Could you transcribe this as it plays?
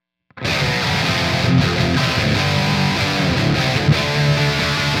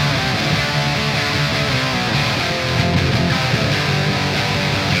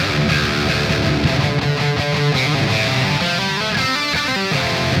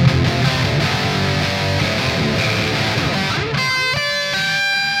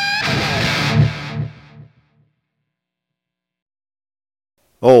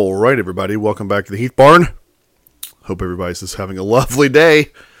right, everybody. Welcome back to the Heath Barn. Hope everybody's just having a lovely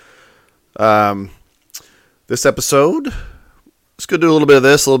day. This episode, let's go do a little bit of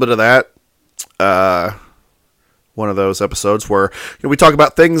this, a little bit of that. One of those episodes where we talk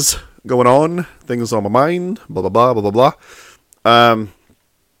about things going on, things on my mind, blah, blah, blah, blah, blah, blah.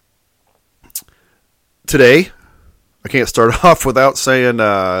 Today, I can't start off without saying,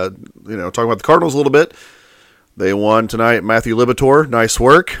 talking about the Cardinals a little bit. They won tonight. Matthew Liberatore, nice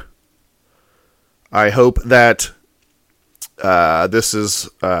work. I hope that this is...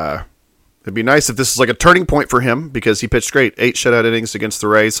 it'd be nice if this is like a turning point for him because he pitched great. 8 shutout innings against the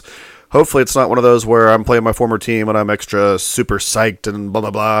Rays. Hopefully it's not one of those where I'm playing my former team and I'm extra super psyched and blah,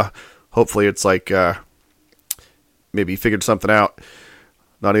 blah, blah. Hopefully it's like maybe he figured something out.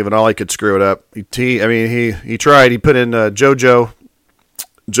 Not even Ollie could screw it up. He tried. He put in Jojo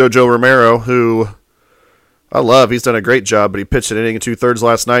Romero, who... I love. He's done a great job, but he pitched an inning and 2/3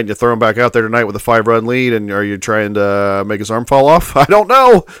 last night, and you throw him back out there tonight with a 5-run lead, and are you trying to make his arm fall off? I don't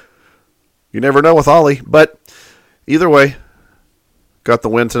know. You never know with Ollie. But either way, got the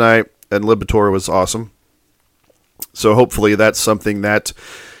win tonight, and Liberatore was awesome. So hopefully that's something that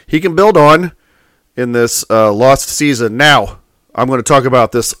he can build on in this lost season. Now, I'm going to talk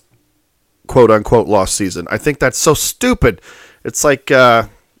about this quote-unquote lost season. I think that's so stupid. It's like...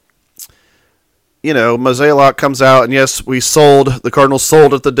 Mozeliak comes out, and yes, the Cardinals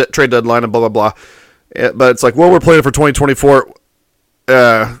sold at the trade deadline and blah, blah, blah. But it's like, well, we're playing for 2024.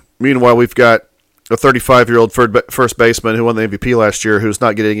 Meanwhile, we've got a 35-year-old first baseman who won the MVP last year who's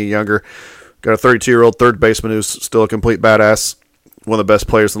not getting any younger. Got a 32-year-old third baseman who's still a complete badass. One of the best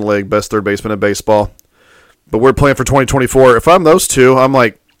players in the league, best third baseman in baseball. But we're playing for 2024. If I'm those two, I'm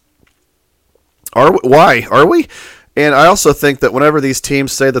like, why? Are we? And I also think that whenever these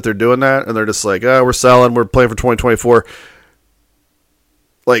teams say that they're doing that, and they're just like, we're selling, we're playing for 2024,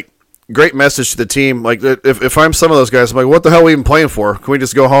 like, great message to the team. Like, if I'm some of those guys, I'm like, what the hell are we even playing for? Can we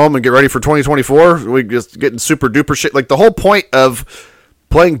just go home and get ready for 2024? We just getting super duper shit. Like, the whole point of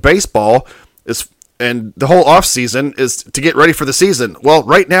playing baseball is, and the whole off season is to get ready for the season. Well,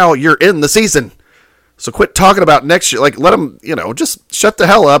 right now you're in the season, so quit talking about next year. Like, let them, just shut the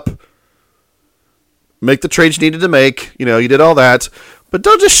hell up. Make the trades you needed to make. You did all that. But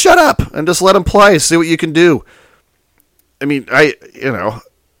don't just shut up and just let them play. See what you can do. I mean,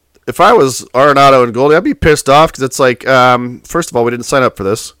 if I was Arenado and Goldie, I'd be pissed off because it's like, first of all, we didn't sign up for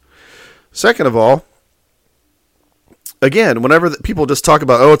this. Second of all, again, whenever people just talk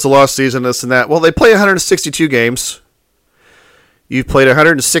about, it's a lost season, this and that. Well, they play 162 games. You've played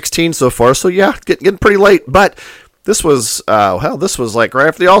 116 so far. So, yeah, getting pretty late. But... This was like right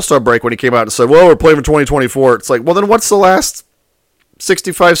after the All-Star break when he came out and said, well, we're playing for 2024. It's like, well, then what's the last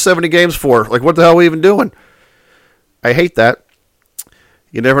 65, 70 games for? Like, what the hell are we even doing? I hate that.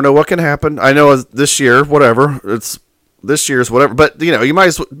 You never know what can happen. I know this year, whatever. It's this year's whatever. But, you might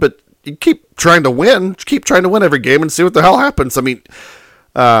as well, but you keep trying to win. Keep trying to win every game and see what the hell happens. I mean,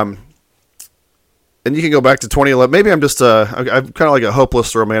 and you can go back to 2011. Maybe I'm just I'm kind of like a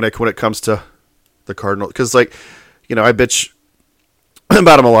hopeless romantic when it comes to the Cardinals. Because, like, I bitch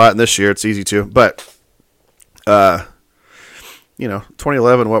about them a lot, and this year it's easy to. But,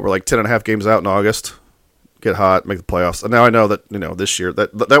 2011, we're like 10.5 games out in August. Get hot, make the playoffs. And now I know that, this year,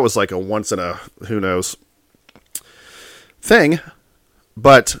 that was like a once in a who knows thing.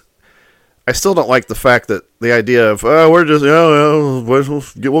 But I still don't like the fact that the idea of, we're just,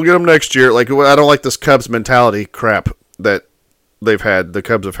 we'll get them next year. Like, I don't like this Cubs mentality crap that the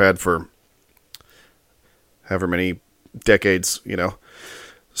Cubs have had for however many decades,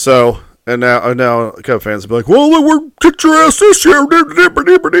 So, and now Cub fans will be like, well, we're kicked your ass this year.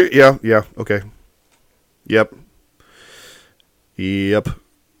 Yeah, okay. Yep.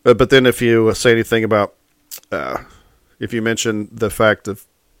 But then if you say anything about, if you mention the fact of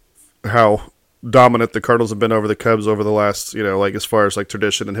how dominant the Cardinals have been over the Cubs over the last, like as far as like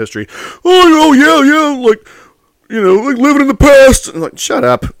tradition and history, like living in the past, and like, shut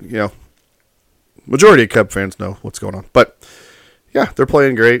up, Majority of Cub fans know what's going on. But, yeah, they're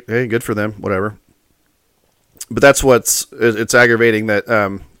playing great. Hey, good for them. Whatever. But that's it's aggravating that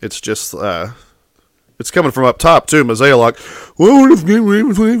it's just, it's coming from up top, too. Mozeliak,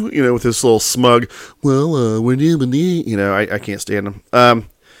 with his little smug, I can't stand him. And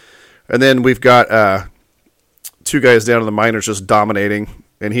then we've got two guys down in the minors just dominating.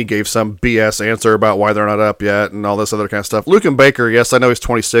 And he gave some BS answer about why they're not up yet and all this other kind of stuff. Luke and Baker, yes, I know he's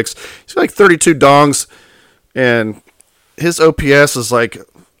 26. He's got like 32 dongs. And his OPS is like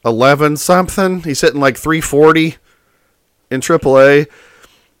 11 something. He's hitting like 340 in AAA.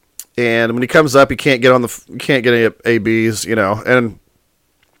 And when he comes up, he can't get any ABs, And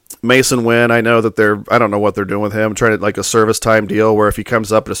Mason Wynn, I know that I don't know what they're doing with him, trying to like a service time deal where if he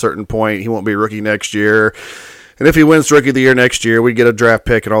comes up at a certain point, he won't be rookie next year. And if he wins rookie of the year next year, we get a draft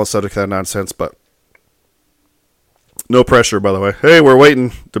pick and all this other kind of nonsense. But no pressure, by the way. Hey, we're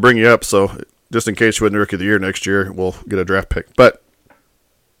waiting to bring you up, so just in case you win the rookie of the year next year, we'll get a draft pick. But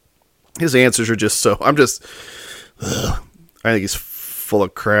his answers are just so. I think he's full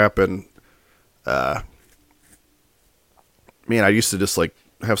of crap, and man, I used to just like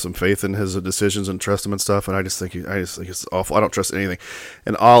have some faith in his decisions and trust him and stuff, and I just think it's awful. I don't trust anything.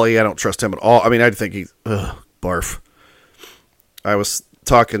 And Ollie, I don't trust him at all. I mean, I think he's barf. I was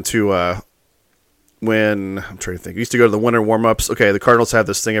talking to when I'm trying to think. We used to go to the winter warm-ups. Okay, the Cardinals have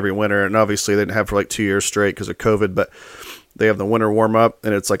this thing every winter, and obviously they didn't have it for like 2 years straight because of COVID, but they have the winter warm-up,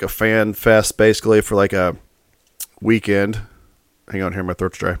 and it's like a fan fest basically for like a weekend. Hang on here, my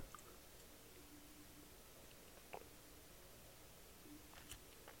throat's dry.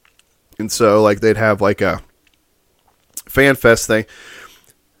 And so, like, they'd have, like, a fan fest thing,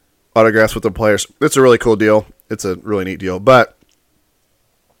 autographs with the players. It's a really cool deal. It's a really neat deal. But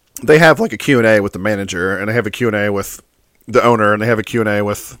they have, like, a Q&A with the manager, and they have a Q&A with the owner, and they have a Q&A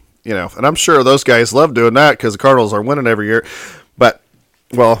with, and I'm sure those guys love doing that because the Cardinals are winning every year. But,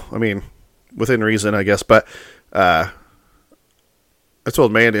 well, I mean, within reason, I guess. But I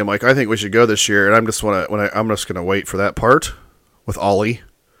told Mandy, I'm like, I think we should go this year, and I'm just gonna wait for that part with Ollie.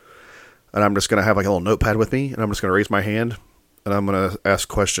 And I'm just going to have like a little notepad with me, and I'm just going to raise my hand, and I'm going to ask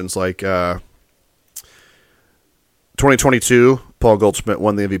questions like 2022, Paul Goldschmidt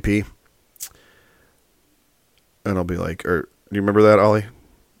won the MVP. And I'll be like, do you remember that, Ollie?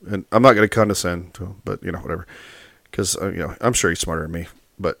 And I'm not going to condescend to him, but, whatever. Because, I'm sure he's smarter than me.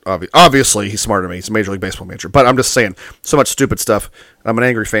 But obviously he's smarter than me. He's a Major League Baseball manager. But I'm just saying, so much stupid stuff. I'm an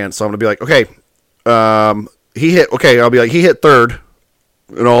angry fan, so I'm going to be like, okay, I'll be like, he hit third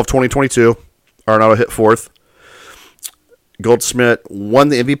in all of 2022. Arenado hit fourth. Goldschmidt won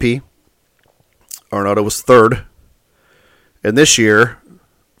the MVP. Arenado was third. And this year,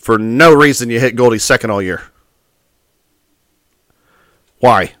 for no reason, you hit Goldie second all year.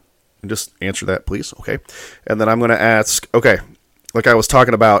 Why? And just answer that, please. Okay. And then I'm going to ask, okay, like I was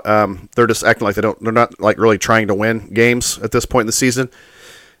talking about, they're just acting like they're not like really trying to win games at this point in the season.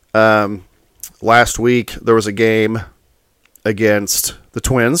 Last week, there was a game against the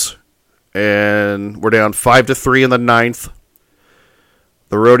Twins, and we're down 5-3 in the ninth.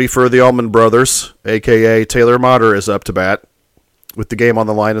 The roadie for the Allman Brothers, a.k.a. Taylor Motter, is up to bat with the game on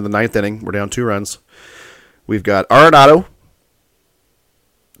the line in the ninth inning. We're down 2 runs. We've got Arenado.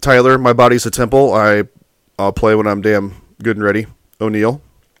 Tyler, my body's a temple. I'll play when I'm damn good and ready. O'Neill.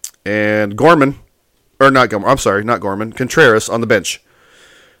 And Gorman. Or not Gorman. I'm sorry, not Gorman. Contreras on the bench.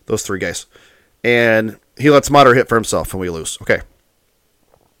 Those 3 guys. And he lets Motter hit for himself, and we lose. Okay.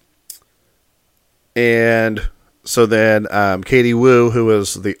 And so then Katie Wu, who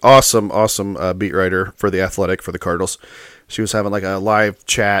is the awesome beat writer for The Athletic for the Cardinals, she was having like a live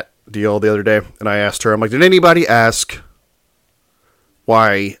chat deal the other day, and I asked her, I'm like, did anybody ask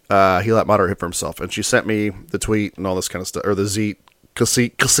why he let Motter hit for himself? And she sent me the tweet and all this kind of stuff, or the Z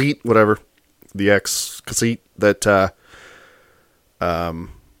cassette, whatever, the X cassette that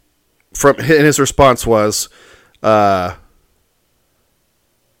and his response was,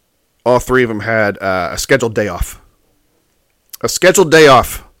 all 3 of them had a scheduled day off. A scheduled day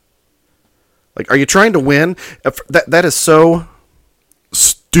off. Like, are you trying to win? That is so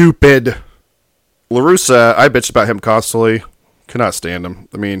stupid. La Russa, I bitched about him constantly. Cannot stand him.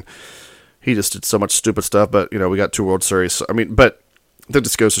 I mean, he just did so much stupid stuff, but, we got 2 World Series. I mean, but that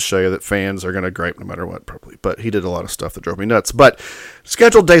just goes to show you that fans are going to gripe no matter what, probably. But he did a lot of stuff that drove me nuts. But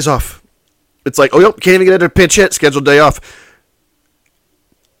scheduled days off. It's like, can't even get a pinch hit, scheduled day off.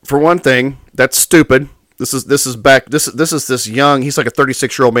 For one thing, that's stupid. This is this young, he's like a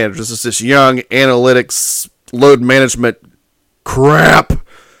 36-year-old manager. This is this young analytics, load management crap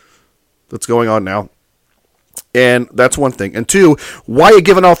that's going on now. And that's one thing. And 2, why are you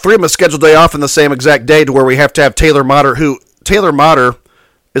giving all 3 of them a scheduled day off in the same exact day to where we have to have Taylor Motter, who Taylor Motter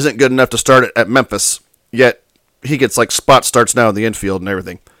isn't good enough to start at Memphis, yet he gets like spot starts now in the infield and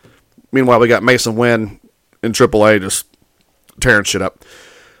everything. Meanwhile, we got Mason Wynn in AAA just tearing shit up.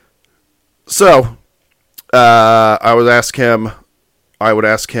 So, I would ask him,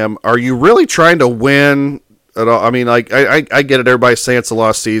 are you really trying to win at all? I mean, like, I get it. Everybody's saying it's a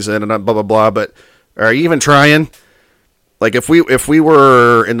lost season and blah, blah, blah, but are you even trying? Like, if we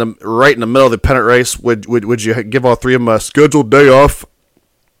were right in the middle of the pennant race, would you give all 3 of them a scheduled day off?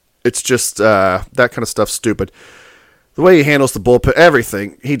 It's just, that kind of stuff's stupid. The way he handles the bullpen,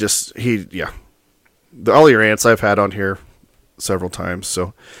 everything, all your ants I've had on here several times,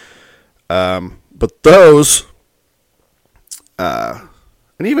 so But those, and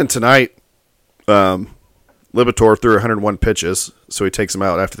even tonight, Libator threw 101 pitches, so he takes him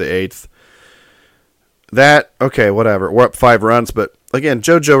out after the 8th. That, okay, whatever. We're up 5 runs, but again,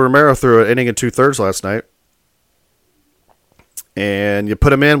 JoJo Romero threw an inning and 2/3 last night. And you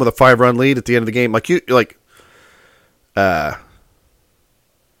put him in with a 5-run lead at the end of the game.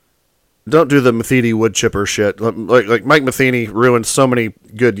 Don't do the Matheny wood chipper shit. Like Mike Matheny ruined so many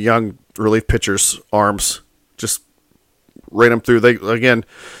good young relief pitchers' arms. Just ran them through.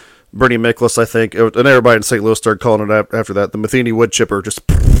 Bernie Miklaus, I think, and everybody in St. Louis started calling it after that. The Matheny wood chipper just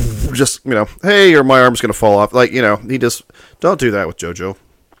hey, or my arm's gonna fall off. He just don't do that with JoJo.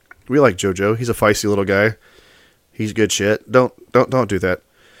 We like JoJo. He's a feisty little guy. He's good shit. Don't do that.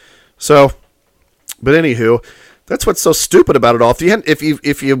 So, but anywho, that's what's so stupid about it all.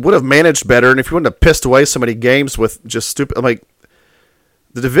 If you would have managed better, and if you wouldn't have pissed away so many games with just stupid,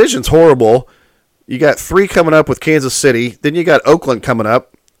 the division's horrible. You got 3 coming up with Kansas City. Then you got Oakland coming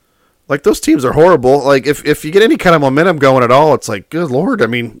up. Those teams are horrible. If you get any kind of momentum going at all, it's good Lord. I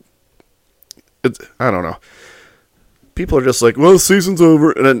mean, I don't know. People are just well, the season's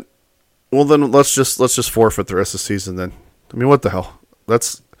over, and then. Well, then let's just forfeit the rest of the season then. I mean, what the hell? I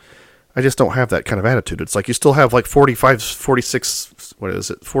just don't have that kind of attitude. It's you still have 45, 46,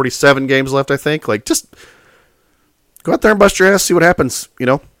 47 games left, I think. Just go out there and bust your ass, see what happens, Are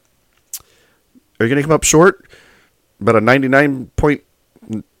you going to come up short? About a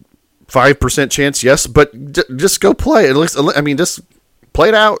 99.5% chance, yes, but just go play. At least, just play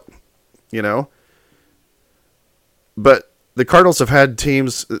it out, But the Cardinals have had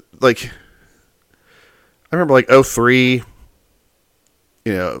teams I remember 03,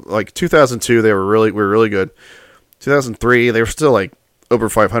 2002 we were really good. 2003 they were still over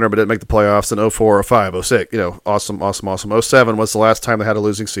 500 but didn't make the playoffs. And 04, 05, 06, awesome. 07 was the last time they had a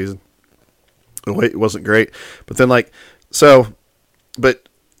losing season. It wasn't great, but then but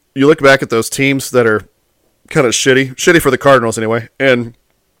you look back at those teams that are kind of shitty for the Cardinals anyway, and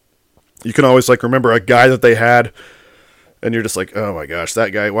you can always remember a guy that they had. And you're just oh my gosh, that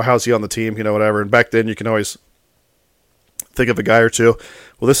guy, well, how's he on the team? Whatever. And back then you can always think of a guy or two.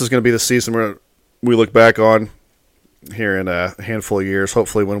 Well, this is going to be the season where we look back on here in a handful of years,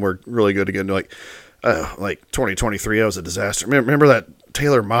 hopefully when we're really good again. 2023, that was a disaster. Remember that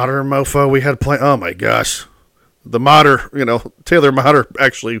Taylor Motter mofo we had playing? Oh my gosh. The Motter, Taylor Motter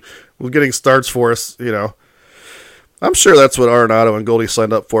actually was getting starts for us, I'm sure that's what Arenado and Goldie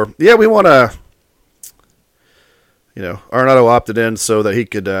signed up for. Yeah, we want to... Arenado opted in so that he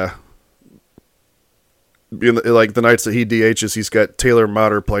could be in the nights that he DHs, he's got Taylor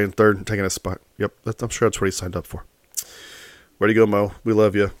Motter playing third and taking a spot. Yep, I'm sure that's what he signed up for. Where do you go, Mo? We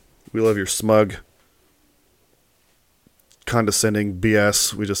love you. We love your smug, condescending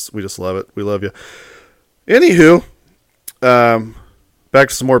BS. We just love it. We love you. Anywho, back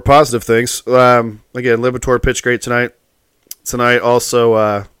to some more positive things. Again, Libator pitched great tonight. Tonight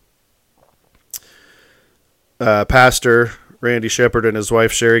also... Pastor Randy Shepard and his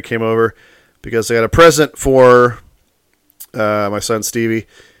wife Sherry came over because they had a present for my son Stevie.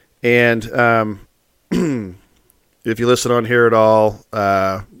 And if you listen on here at all,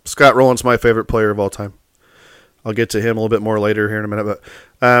 Scott Rowland's my favorite player of all time. I'll get to him a little bit more later here in a minute.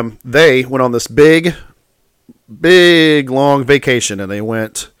 But they went on this big long vacation, and they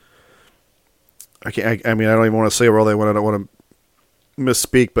went. I don't even want to say where they went. I don't want to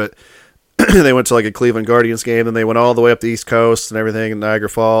misspeak, but. They went to a Cleveland Guardians game, and they went all the way up the East Coast and everything, and Niagara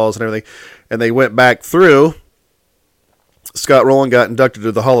Falls and everything. And they went back through. Scott Rowland got inducted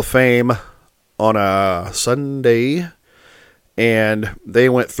to the Hall of Fame on a Sunday, and they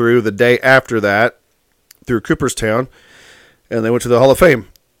went through the day after that through Cooperstown, and they went to the Hall of Fame,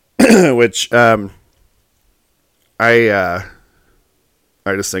 which I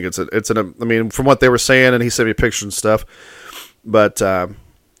just think from what they were saying, and he sent me pictures and stuff, but.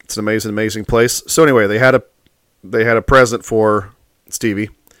 It's an amazing place. So anyway, they had a present for Stevie,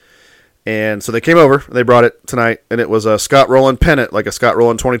 and so they came over. And they brought it tonight, and it was a Scott Rowland pennant, like a Scott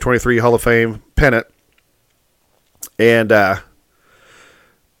Rowland 2023 Hall of Fame pennant, and it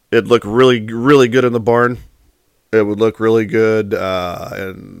looked really good in the barn. It would look really good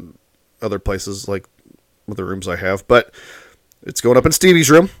in other places like other rooms I have, but it's going up in Stevie's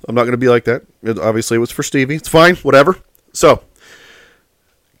room. I'm not going to be like that. Obviously, it was for Stevie. It's fine, whatever. So.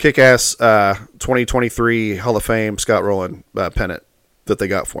 Kick-ass 2023 Hall of Fame Scott Rowland pennant that they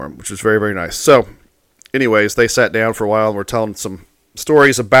got for him, which was very, very nice. So, anyways, they sat down for a while and were telling some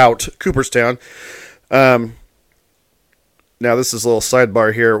stories about Cooperstown. Now, this is a little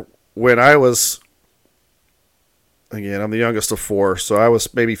sidebar here. When I was Again, I'm the youngest of four, so I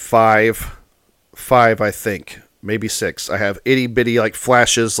was maybe five, I think, maybe six. I have itty bitty like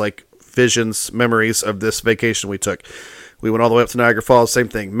flashes, like visions, memories of this vacation we took. We went all the way up to Niagara Falls, same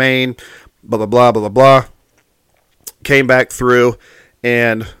thing, Maine, blah blah blah blah blah. Came back through,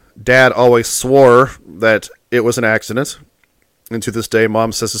 and Dad always swore that it was an accident. And to this day,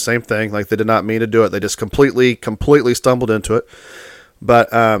 Mom says the same thing. Like, they did not mean to do it. They just completely stumbled into it. But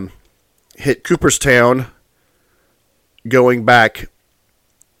hit Cooperstown going back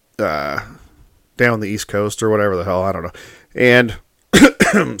down the East Coast or whatever the hell. I don't know. And,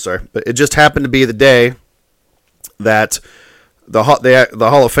 sorry, but it just happened to be the day that the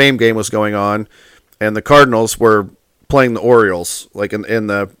Hall of Fame game was going on, and the Cardinals were playing the Orioles, like in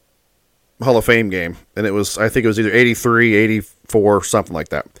the Hall of Fame game. And I think it was either 83, 84, something like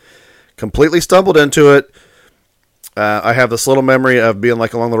that. Completely stumbled into it. I have this little memory of being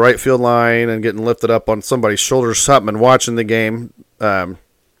like along the right field line and getting lifted up on somebody's shoulder or something and watching the game.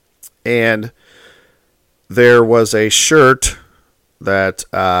 And there was a shirt that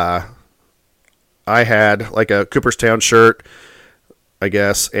I had, like a Cooperstown shirt, I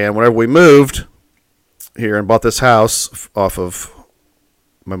guess. And whenever we moved here and bought this house off of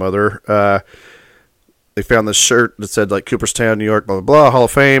my mother, they found this shirt that said like Cooperstown, New York, blah, blah, blah, Hall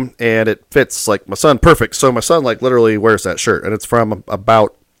of Fame, and it fits like my son perfect. So my son like literally wears that shirt, and it's from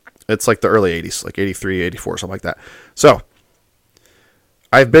it's like the early 80s, like 83, 84, something like that. So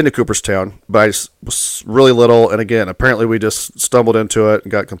I've been to Cooperstown, but I just was really little, and again, apparently we just stumbled into it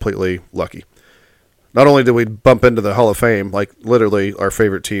and got completely lucky. Not only did we bump into the Hall of Fame, like literally our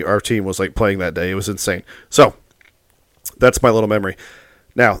team was like playing that day. It was insane. So that's my little memory.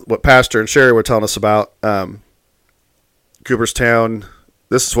 Now, what Pastor and Sherry were telling us about Cooperstown,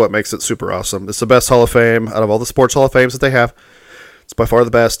 this is what makes it super awesome. It's the best Hall of Fame out of all the sports Hall of Fames that they have. It's by far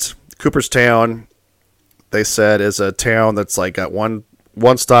the best. Cooperstown, they said, is a town that's like got one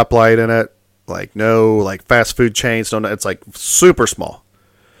stoplight in it, like no like fast food chains. No, it's like super small.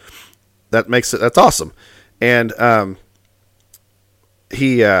 That's awesome. And one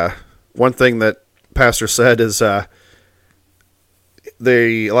thing that Pastor said is a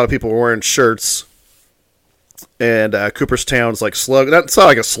lot of people were wearing shirts, and Cooperstown's like slogan. That's not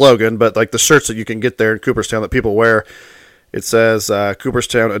like a slogan, but like the shirts that you can get there in Cooperstown that people wear. It says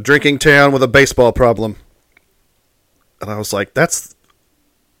Cooperstown, a drinking town with a baseball problem. And I was like, that's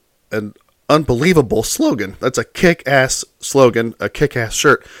an unbelievable slogan. That's a kick-ass slogan, a kick-ass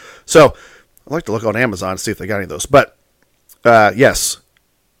shirt. So I'd like to look on Amazon and see if they got any of those. But yes,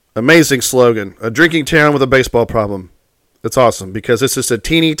 amazing slogan, a drinking town with a baseball problem. It's awesome because it's just a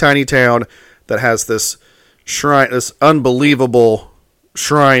teeny tiny town that has this shrine, this unbelievable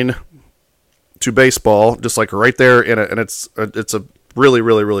shrine to baseball, just like right there in it, and it's a really,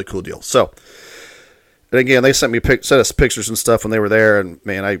 really, really cool deal. So, and again, they sent us pictures and stuff when they were there, and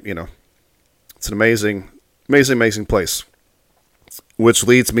man, it's an amazing place. Which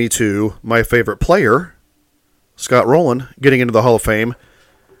leads me to my favorite player, Scott Rowland, getting into the Hall of Fame.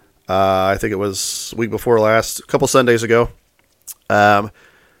 I think it was week before last, a couple Sundays ago.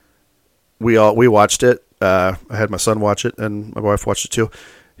 We watched it. I had my son watch it, and my wife watched it too.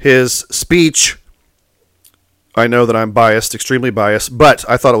 His speech, I know that I'm biased, extremely biased, but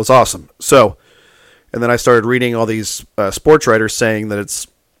I thought it was awesome. So, and then I started reading all these sports writers saying that it's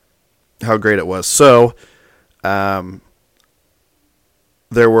how great it was. So, there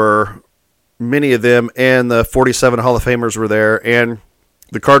were many of them, and the 47 Hall of Famers were there, and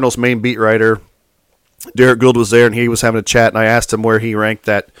the Cardinals' main beat writer, Derek Gould, was there, and he was having a chat, and I asked him where he ranked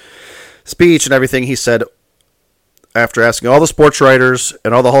that speech and everything. He said, after asking all the sports writers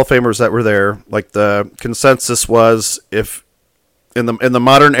and all the Hall of Famers that were there, like the consensus was, if in the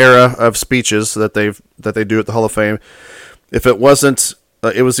modern era of speeches that they do at the Hall of Fame, if it wasn't,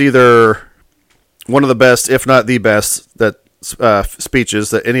 it was either one of the best, if not the best, that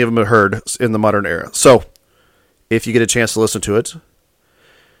speeches that any of them had heard in the modern era. So, if you get a chance to listen to it,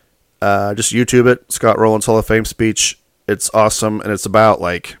 just YouTube it, Scott Rowland's Hall of Fame speech. It's awesome, and it's about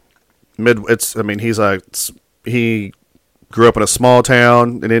like he grew up in a small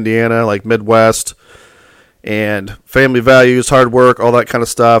town in Indiana, like Midwest, and family values, hard work, all that kind of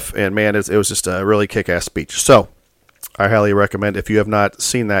stuff. And man, it was just a really kick-ass speech. So I highly recommend, if you have not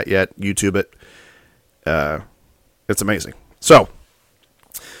seen that yet, YouTube it. It's amazing. So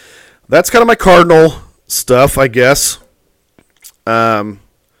that's kind of my Cardinal stuff, I guess. I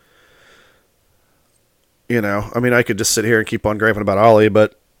could just sit here and keep on griping about Ollie,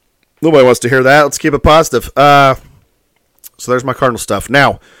 but nobody wants to hear that. Let's keep it positive. So there's my Cardinal stuff.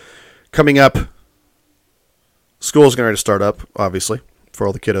 Now, coming up, school's going to start up, obviously, for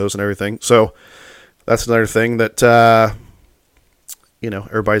all the kiddos and everything. So that's another thing that,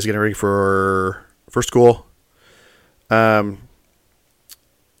 everybody's getting ready for school. Our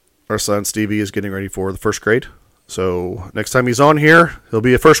son Stevie is getting ready for the first grade. So next time he's on here, he'll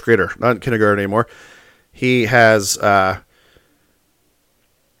be a first grader, not in kindergarten anymore. He has,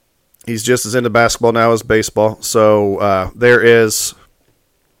 he's just as into basketball now as baseball. So there is,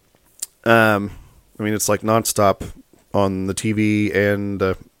 it's like nonstop on the TV and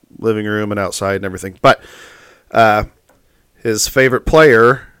the living room and outside and everything. But his favorite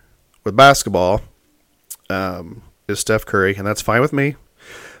player with basketball is Steph Curry, and that's fine with me.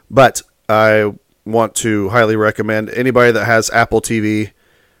 But I want to highly recommend anybody that has Apple TV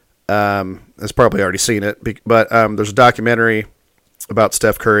has probably already seen it. But there's a documentary about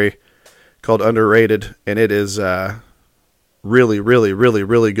Steph Curry called Underrated, and it is really, really, really,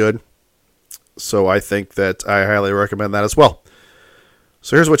 really good. So I think that I highly recommend that as well.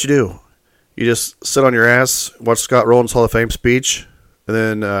 So here's what you do. You just sit on your ass, watch Scott Rowland's Hall of Fame speech, and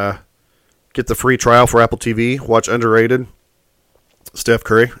then get the free trial for Apple TV, watch Underrated, Steph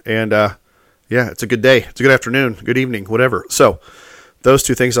Curry, and it's a good day. It's a good afternoon, good evening, whatever. So those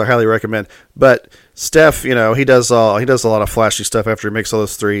two things I highly recommend. But Steph, he does a lot of flashy stuff after he makes all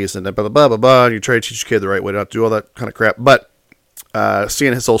those threes and blah, blah, blah, blah, blah, and you try to teach your kid the right way not to do all that kind of crap. But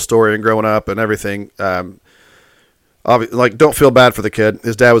seeing his whole story and growing up and everything, don't feel bad for the kid.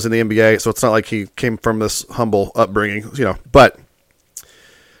 His dad was in the NBA, so it's not like he came from this humble upbringing, but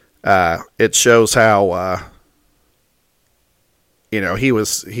it shows how, he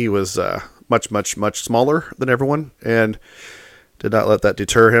was much, much, much smaller than everyone and did not let that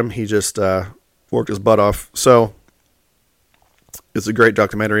deter him. He just worked his butt off. So it's a great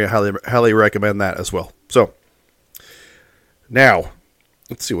documentary. I highly, highly recommend that as well. So now,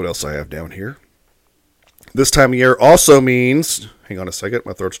 let's see what else I have down here. This time of year also means... Hang on a second,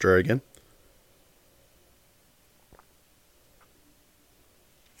 my throat's dry again.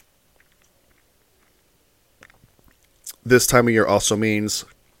 This time of year also means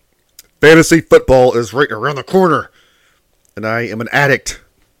fantasy football is right around the corner. And I am an addict.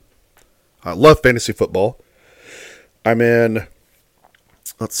 I love fantasy football. I'm in...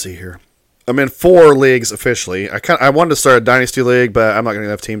 Let's see here. I'm in 4 leagues officially. I wanted to start a dynasty league, but I'm not going to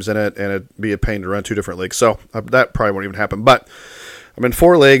have teams in it, and it'd be a pain to run 2 different leagues. So that probably won't even happen. But I'm in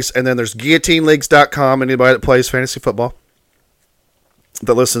 4 leagues, and then there's guillotineleagues.com. Anybody that plays fantasy football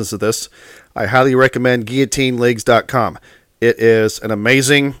that listens to this, I highly recommend guillotineleagues.com. It is an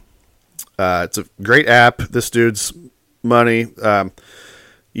amazing, it's a great app. This dude's money. It's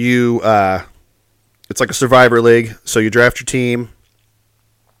like a survivor league. So you draft your team.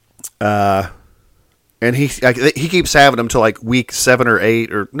 And he keeps having them till like week 7 or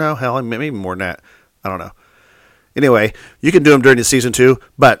 8 or no, hell, maybe more than that. I don't know. Anyway, you can do them during the season too.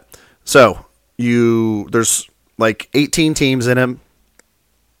 But so there's like 18 teams in them,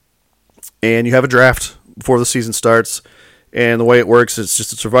 and you have a draft before the season starts. And the way it works, it's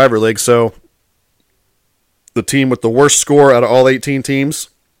just a survivor league. So the team with the worst score out of all 18 teams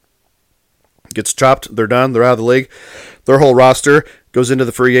gets chopped. They're done. They're out of the league. Their whole roster goes into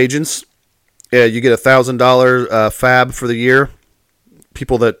the free agents. Yeah, you get $1,000 fab for the year.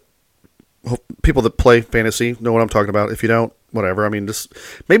 People that play fantasy know what I'm talking about. If you don't, whatever. I mean,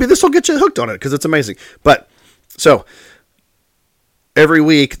 maybe this will get you hooked on it because it's amazing. But so every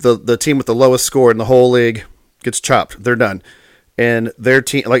week, the team with the lowest score in the whole league gets chopped. They're done, and their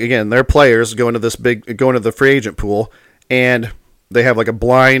team, their players go into the free agent pool, and they have like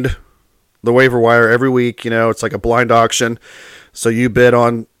the waiver wire every week. It's like a blind auction. So you bid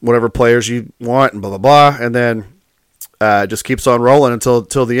on whatever players you want and blah, blah, blah. And then it just keeps on rolling until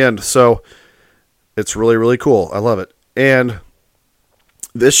the end. So it's really, really cool. I love it. And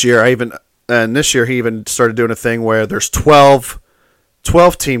this year he even started doing a thing where there's 12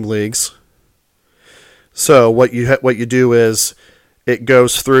 team leagues. So what you do is it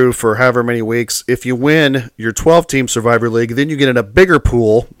goes through for however many weeks. If you win your 12 team survivor league, then you get in a bigger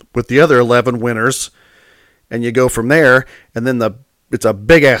pool with the other 11 winners. And you go from there, and then it's a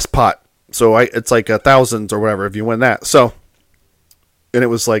big ass pot. So it's like thousands or whatever if you win that. So, and it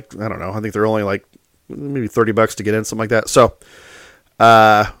was like, I don't know, I think they're only like maybe $30 to get in, something like that. So,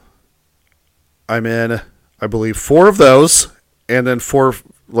 I'm in, I believe, 4 of those, and then 4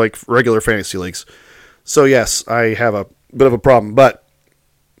 like regular fantasy leagues. So yes, I have a bit of a problem, but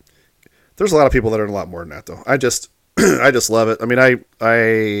there's a lot of people that are in a lot more than that, though. I just love it. I mean, I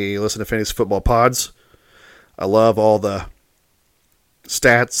listen to fantasy football pods. I love all the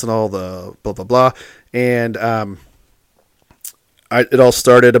stats and all the blah, blah, blah. And it all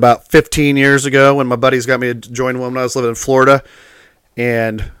started about 15 years ago when my buddies got me to join one when I was living in Florida.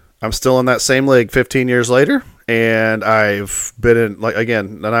 And I'm still in that same league 15 years later, and I've been in, like,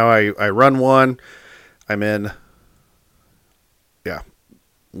 again, now I run one. I'm in,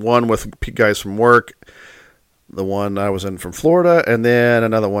 one with guys from work, the one I was in from Florida, and then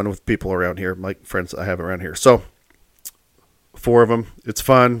another one with people around here, like friends I have around here. So 4 of them. It's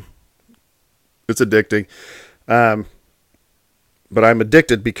fun. It's addicting. But I'm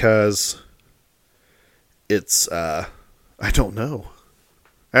addicted because it's, I don't know.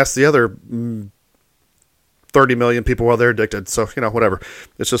 Ask the other 30 million people while they're addicted. So, whatever.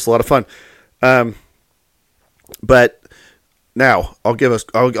 It's just a lot of fun. But now I'll give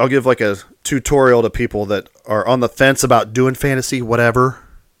like a tutorial to people that are on the fence about doing fantasy, whatever.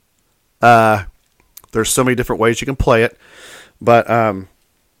 There's so many different ways you can play it, but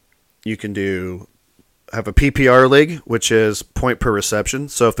you can have a PPR league, which is point per reception.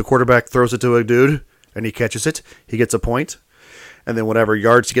 So if the quarterback throws it to a dude and he catches it, he gets a point. And then whatever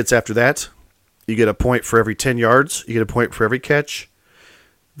yards he gets after that, you get a point for every 10 yards. You get a point for every catch.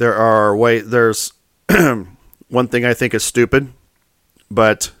 There's one thing I think is stupid,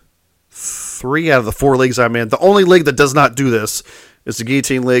 but 3 out of the 4 leagues I'm in, the only league that does not do this is the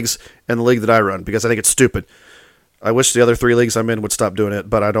guillotine leagues and the league that I run, because I think it's stupid. I wish the other 3 leagues I'm in would stop doing it,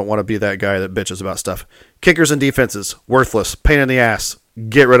 but I don't want to be that guy that bitches about stuff. Kickers and defenses, worthless, pain in the ass.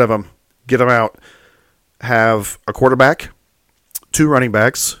 Get rid of them. Get them out. Have a quarterback, 2 running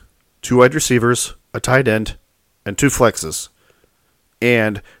backs, 2 wide receivers, a tight end, and 2 flexes.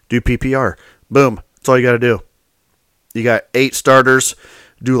 And do PPR. Boom. That's all you got to do. You got 8 starters.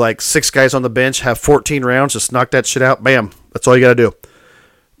 Do like 6 guys on the bench. Have 14 rounds. Just knock that shit out. Bam. That's all you got to do.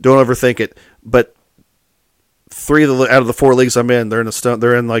 Don't overthink it. But 3 out of the 4 leagues I'm in, they're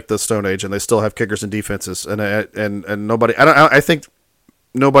in like the Stone Age, and they still have kickers and defenses. And nobody. I think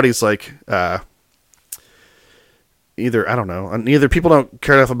nobody's like. Either, I don't know. Either people don't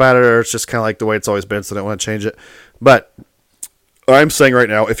care enough about it, or it's just kind of like the way it's always been, so they don't want to change it. But I'm saying right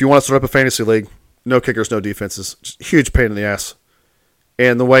now, if you want to start up a fantasy league, no kickers, no defenses. Just huge pain in the ass.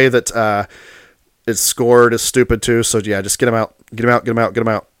 And the way that it's scored is stupid too. So yeah, just get them out. Get them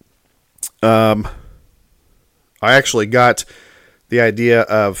out. I actually got the idea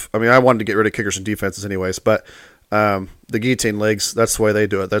of, I wanted to get rid of kickers and defenses anyways, but the guillotine leagues, that's the way they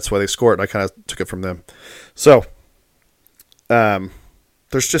do it. That's the way they score it, and I kind of took it from them. So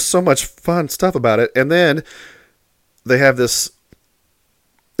there's just so much fun stuff about it. And then they have this,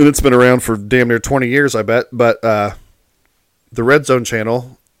 and it's been around for damn near 20 years, I bet, but the Red Zone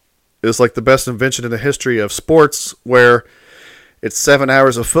channel is like the best invention in the history of sports, where it's 7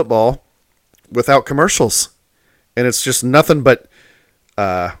 hours of football without commercials. And it's just nothing but,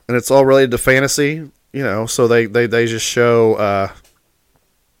 and it's all related to fantasy, so they just show,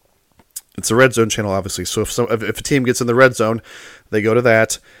 it's a Red Zone channel, obviously. So if a team gets in the red zone, they go to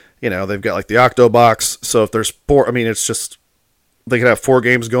that. They've got like the Octo Box. So if there's 4, it's just, they can have 4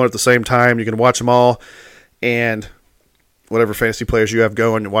 games going at the same time. You can watch them all, and whatever fantasy players you have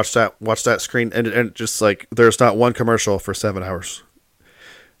going, watch that screen, and just like there's not one commercial for 7 hours,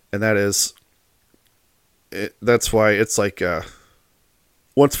 and that's why it's like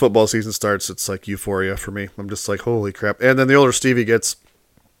once football season starts, it's like euphoria for me. I'm just like, holy crap! And then the older Stevie gets,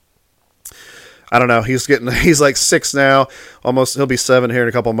 I don't know, he's like 6 now, almost. He'll be 7 here in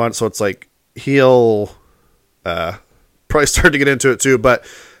a couple months, so it's like he'll probably start to get into it too. But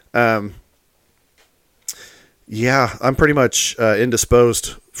yeah, I'm pretty much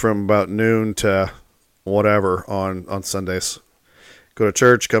indisposed from about noon to whatever on Sundays. Go to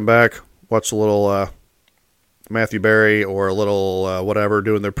church, come back, watch a little Matthew Berry or a little whatever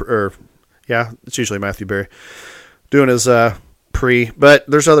doing it's usually Matthew Berry doing his but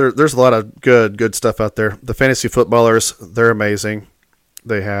there's a lot of good stuff out there. The fantasy footballers, they're amazing.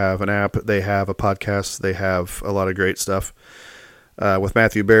 They have an app, they have a podcast, they have a lot of great stuff. With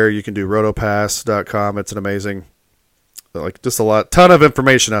Matthew Berry, you can do rotopass.com. It's an amazing, like, just ton of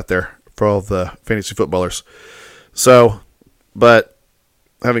information out there for all the fantasy footballers. So, but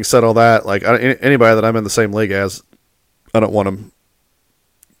having said all that, like, anybody that I'm in the same league as, I don't want them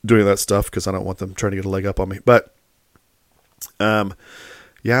doing that stuff because I don't want them trying to get a leg up on me. But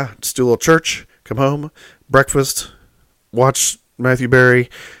yeah, just do a little church, come home, breakfast, watch Matthew Berry,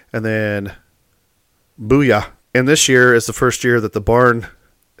 and then booyah. And this year is the first year that the barn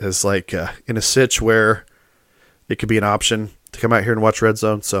is like in a sitch where it could be an option to come out here and watch Red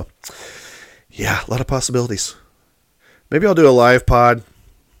Zone. So yeah, a lot of possibilities. Maybe I'll do a live pod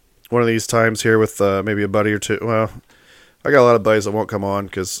one of these times here with maybe a buddy or two. Well, I got a lot of buddies that won't come on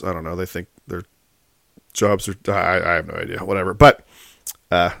because, I don't know, they think their jobs are, I have no idea, whatever. But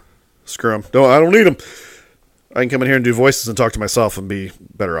screw them. I don't need them. I can come in here and do voices and talk to myself and be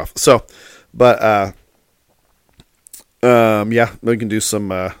better off. So, but yeah, we can do some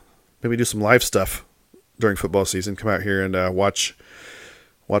maybe do some live stuff during football season. Come out here and watch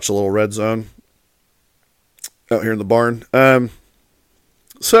a little Red Zone out here in the barn.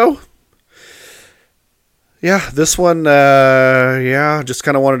 So yeah, this one, just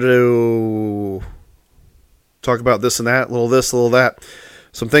kind of wanted to talk about this and that, a little this, a little that.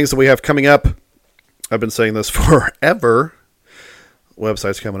 Some things that we have coming up. I've been saying this forever.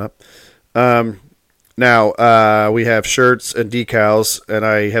 Website's coming up. Now, we have shirts and decals, and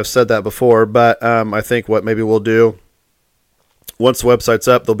I have said that before, but I think what maybe we'll do, once the website's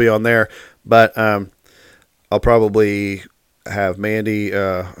up, they'll be on there, but I'll probably have Mandy,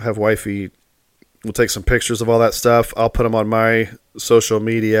 have Wifey, we'll take some pictures of all that stuff. I'll put them on my social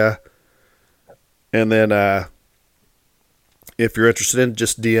media, and then if you're interested in,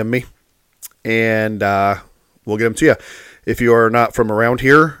 just DM me, and we'll get them to you. If you are not from around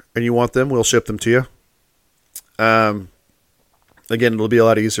here and you want them, we'll ship them to you. Again, it'll be a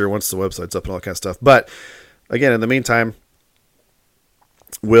lot easier once the website's up and all that kind of stuff. But again, in the meantime,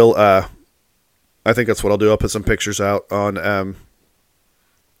 we'll, I think that's what I'll do. I'll put some pictures out on,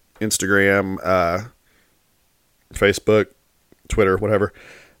 Instagram, Facebook, Twitter, whatever.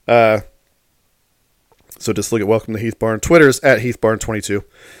 So just look at Welcome to Heath Barn. Twitter's at HeathBarn22.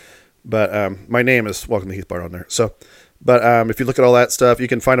 But, my name is Welcome to Heath Barn on there. So, but, if you look at all that stuff, you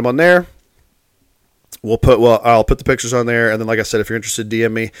can find them on there. I'll put the pictures on there, and then, like I said, if you're interested,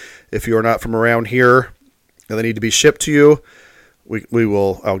 DM me. If you are not from around here and they need to be shipped to you,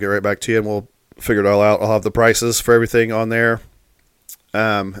 I'll get right back to you, and we'll figure it all out. I'll have the prices for everything on there,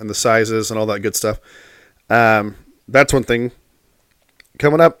 and the sizes and all that good stuff. That's one thing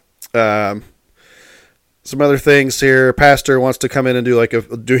coming up. Some other things here. Pastor wants to come in and do like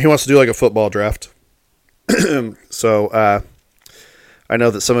a football draft. So, I know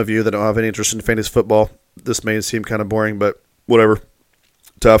that some of you that don't have any interest in fantasy football, this may seem kind of boring, but whatever.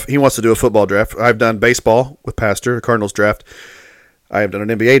 Tough. He wants to do a football draft. I've done baseball with Pastor, the Cardinals draft. I have done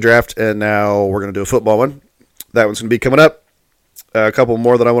an NBA draft, and now we're going to do a football one. That one's going to be coming up. A couple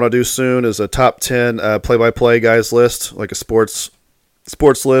more that I want to do soon is a top 10 play-by-play guys list, like a sports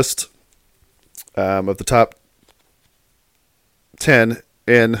list of the top 10,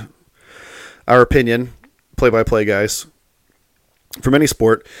 in our opinion, play-by-play guys from any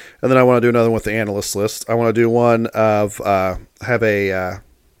sport. And then I want to do another one with the analyst list. I want to do one of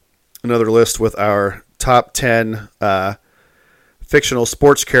another list with our top 10 fictional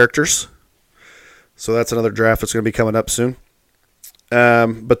sports characters. So that's another draft that's going to be coming up soon.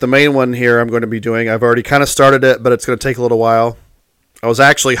 But the main one here I'm going to be doing, I've already kind of started it, but it's going to take a little while. I was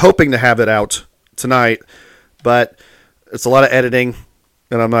actually hoping to have it out tonight, but it's a lot of editing,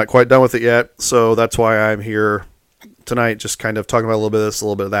 and I'm not quite done with it yet. So that's why I'm here tonight, just kind of talking about a little bit of this, a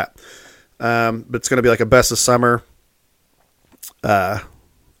little bit of that. But it's going to be like a best of summer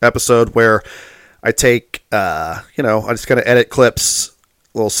episode where I take, I just kind of edit clips,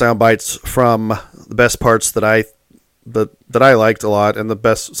 little sound bites from the best parts that I liked a lot, and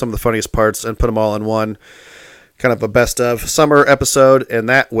some of the funniest parts, and put them all in one kind of a best of summer episode, and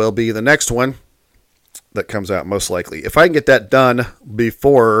that will be the next one that comes out most likely. If I can get that done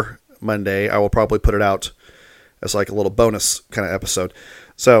before Monday, I will probably put it out as like a little bonus kind of episode.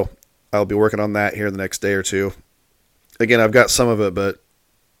 So I'll be working on that here in the next day or two. Again, I've got some of it, but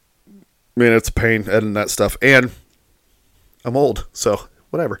man, it's a pain editing that stuff, and I'm old, so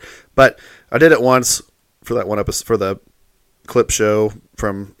whatever. But I did it once for that one episode, for the clip show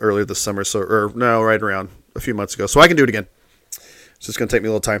from earlier this summer, right around a few months ago. So I can do it again. It's just going to take me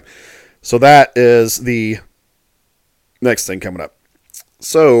a little time. So that is the next thing coming up.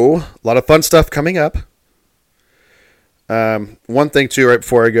 So a lot of fun stuff coming up. One thing too, right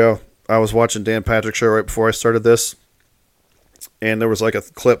before I go, I was watching Dan Patrick's show right before I started this, and there was like a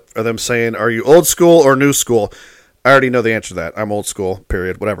clip of them saying, "Are you old school or new school?" I already know the answer to that. I'm old school,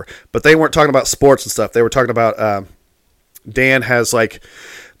 period, whatever. But they weren't talking about sports and stuff. They were talking about, Dan has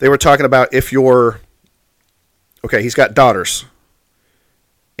they were talking about if you're, okay, he's got daughters,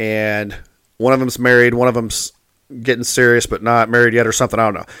 and one of them's married, one of them's getting serious but not married yet or something, I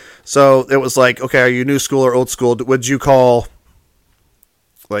don't know. So it was like, okay, are you new school or old school? Would you call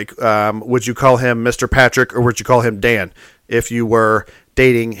him Mr. Patrick, or would you call him Dan if you were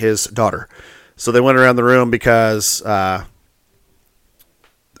dating his daughter? So they went around the room because a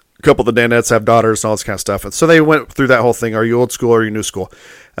couple of the Danettes have daughters and all this kind of stuff. And so they went through that whole thing. Are you old school or are you new school?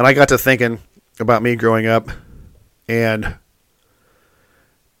 And I got to thinking about me growing up. And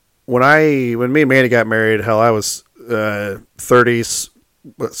when me and Mandy got married, hell, I was 30s.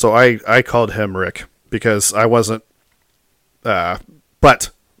 So I called him Rick because I wasn't. But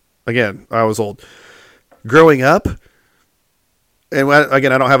again, I was old. Growing up, and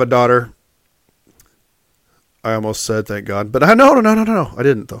again, I don't have a daughter. I almost said thank God, but no. I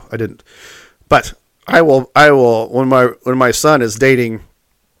didn't though. I didn't. But I will. When my son is dating,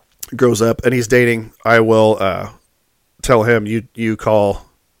 grows up, and he's dating, I will tell him you call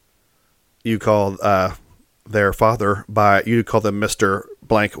their father by, you call them Mr.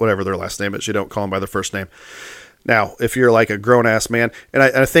 Blank, whatever their last name is. You don't call them by their first name. Now, if you're like a grown ass man, and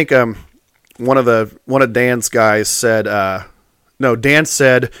I think one of Dan's guys said Dan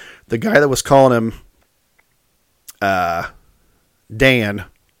said the guy that was calling him Dan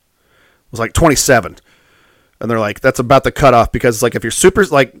was like 27, and they're like, that's about the cutoff, because like if you're super,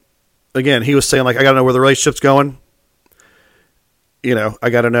 like, again, he was saying like, I gotta know where the relationship's going. I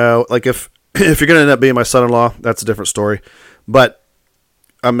gotta know, like, if you're gonna end up being my son-in-law, that's a different story. But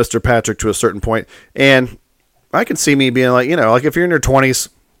I'm Mr. Patrick to a certain point, and I can see me being like, like if you're in your 20s,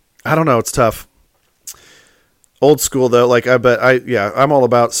 I don't know, it's tough. Old school though, like I'm all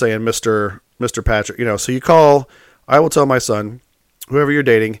about saying Mr. Patrick. So I will tell my son, whoever you're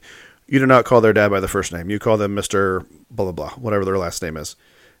dating, you do not call their dad by the first name. You call them Mr. blah blah blah, whatever their last name is.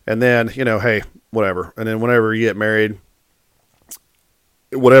 And then, hey, whatever. And then whenever you get married,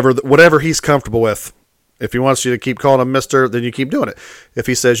 whatever he's comfortable with. If he wants you to keep calling him Mr., then you keep doing it. If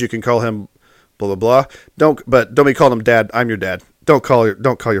he says you can call him blah blah blah, don't be calling him Dad. I'm your dad. Don't call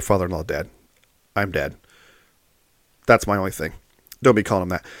your father-in-law Dad. I'm Dad. That's my only thing. Don't be calling him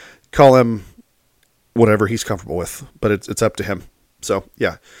that. Call him whatever he's comfortable with, but it's up to him. So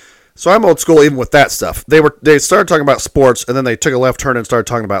yeah. So I'm old school even with that stuff. They started talking about sports, and then they took a left turn and started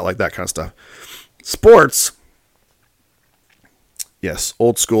talking about like that kind of stuff. Sports, yes,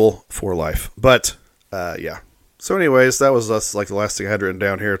 old school for life. But yeah. So anyways, that was like the last thing I had written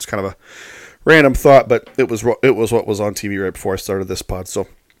down here. It's kind of a random thought, but it was what was on TV right before I started this pod. So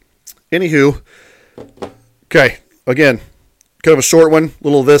anywho, okay, again, kind of a short one,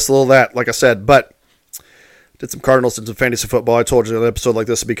 little this, little that, like I said, but did some Cardinals and some fantasy football. I told you an episode like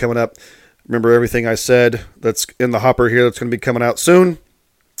this would be coming up. Remember everything I said that's in the hopper here that's going to be coming out soon.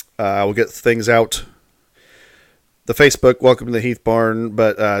 We'll get things out. The Facebook, Welcome to the Heath Barn,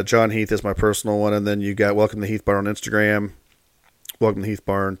 but John Heath is my personal one, and then you got Welcome to the Heath Barn on Instagram, Welcome to the Heath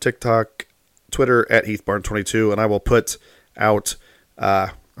Barn, TikTok, Twitter at HeathBarn22, and I will put out,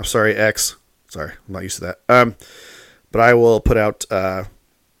 X. Sorry, I'm not used to that. But I will put out the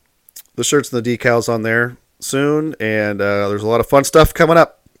shirts and the decals on there soon, and there's a lot of fun stuff coming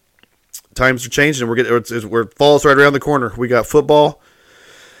up. Times are changing, and fall's right around the corner. We got football,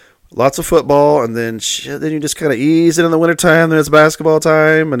 lots of football, and then you just kind of ease it in the wintertime, then it's basketball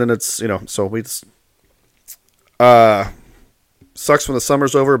time, and then it's, so we just, sucks when the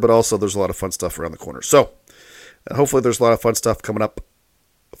summer's over, but also there's a lot of fun stuff around the corner. So, and hopefully there's a lot of fun stuff coming up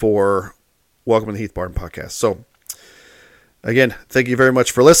for Welcome to the Heath Barn podcast. So, again, thank you very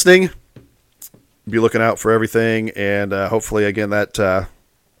much for listening. Be looking out for everything, and hopefully, again, that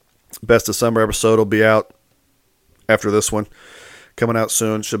Best of Summer episode will be out after this one. Coming out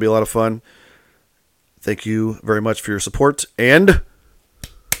soon. Should be a lot of fun. Thank you very much for your support, and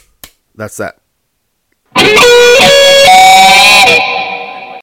that's that.